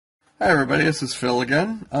Hi everybody, this is Phil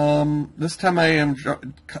again. This time I am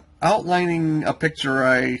outlining a picture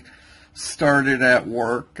I started at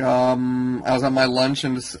work. I was on my lunch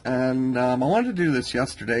and I wanted to do this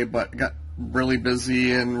yesterday, but got really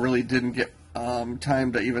busy and really didn't get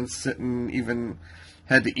time to even sit and even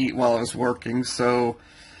had to eat while I was working. So,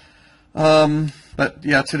 but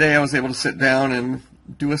yeah, today I was able to sit down and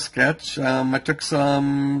do a sketch. I took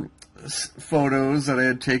some photos that I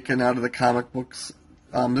had taken out of the comic books.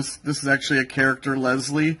 This is actually a character,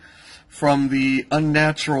 Leslie, from the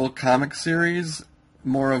Unnatural comic series,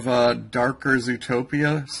 more of a darker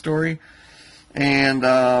Zootopia story, and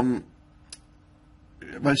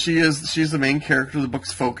but she's the main character the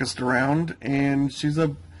book's focused around, and she's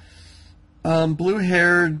a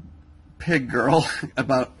blue-haired pig girl,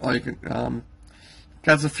 about got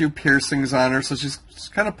a few piercings on her, so she's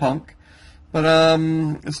kind of punk. But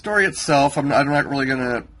the story itself, I'm not really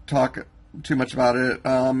gonna talk too much about it.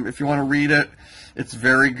 If you want to read it, it's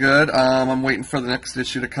very good. I'm waiting for the next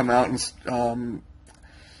issue to come out in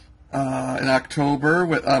October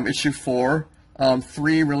with issue 4.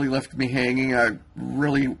 3 really left me hanging. I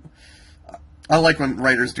like when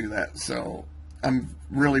writers do that, so I'm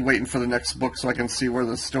really waiting for the next book so I can see where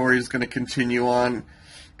the story is going to continue on,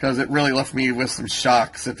 because it really left me with some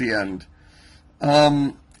shocks at the end.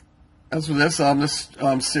 As for this,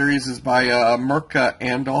 series is by Mirka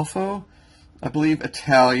Andolfo, I believe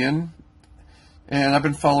Italian, and I've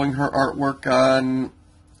been following her artwork on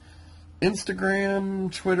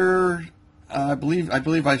Instagram, Twitter. I believe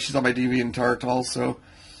she's on my DeviantArt also.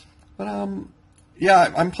 But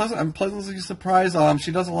yeah, I'm pleasantly surprised.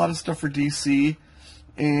 She does a lot of stuff for DC,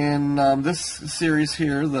 and this series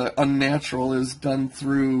here, the Unnatural, is done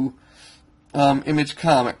through Image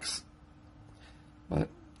Comics. But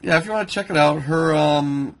yeah, if you want to check it out, her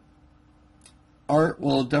art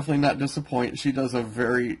will definitely not disappoint. She does a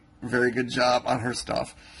very, very good job on her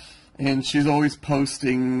stuff. And she's always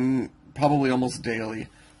posting, probably almost daily,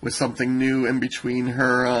 with something new in between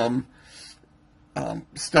her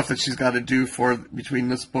stuff that she's got to do between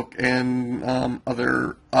this book and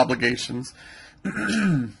other obligations.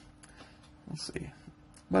 Let's see.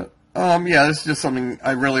 But, yeah, this is just something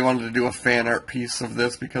I really wanted to do, a fan art piece of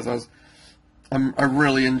this, because I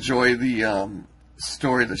really enjoy the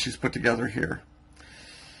story that she's put together here.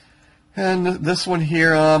 And this one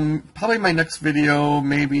here, probably my next video,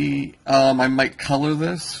 maybe I might color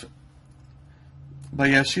this. But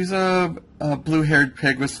yeah, she's a blue-haired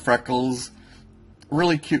pig with freckles.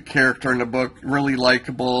 Really cute character in the book, really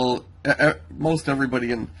likable. Most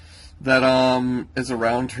everybody that is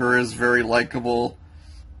around her is very likable.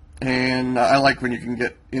 And I like when you can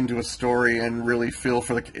get into a story and really feel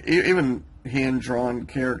for even hand-drawn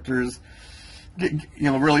characters.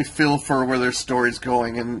 Really feel for where their story's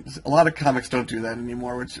going, and a lot of comics don't do that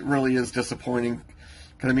anymore, which really is disappointing.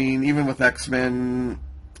 Because I mean, even with X-Men,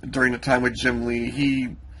 during the time with Jim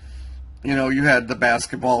Lee, you had the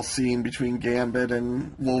basketball scene between Gambit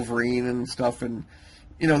and Wolverine and stuff, and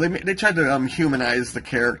they tried to humanize the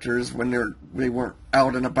characters when they weren't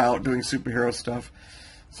out and about doing superhero stuff.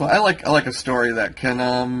 So I like a story that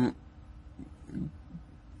can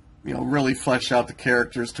really flesh out the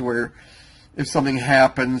characters to where, if something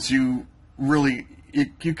happens, you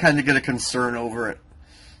kind of get a concern over it,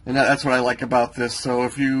 and that's what I like about this. So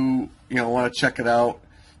if you want to check it out,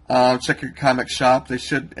 check your comic shop. They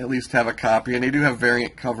should at least have a copy, and they do have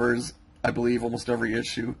variant covers, I believe, almost every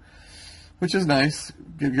issue, which is nice.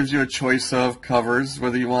 It gives you a choice of covers,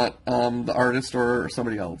 whether you want the artist or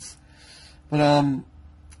somebody else. But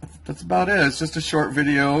that's about it. It's just a short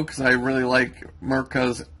video because I really like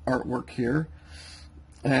Mirka's artwork here.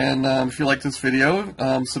 And if you like this video,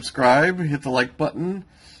 subscribe, hit the like button,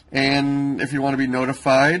 and if you want to be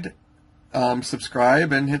notified,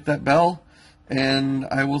 subscribe and hit that bell, and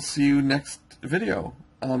I will see you next video.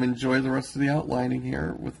 Enjoy the rest of the outlining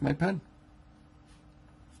here with my pen.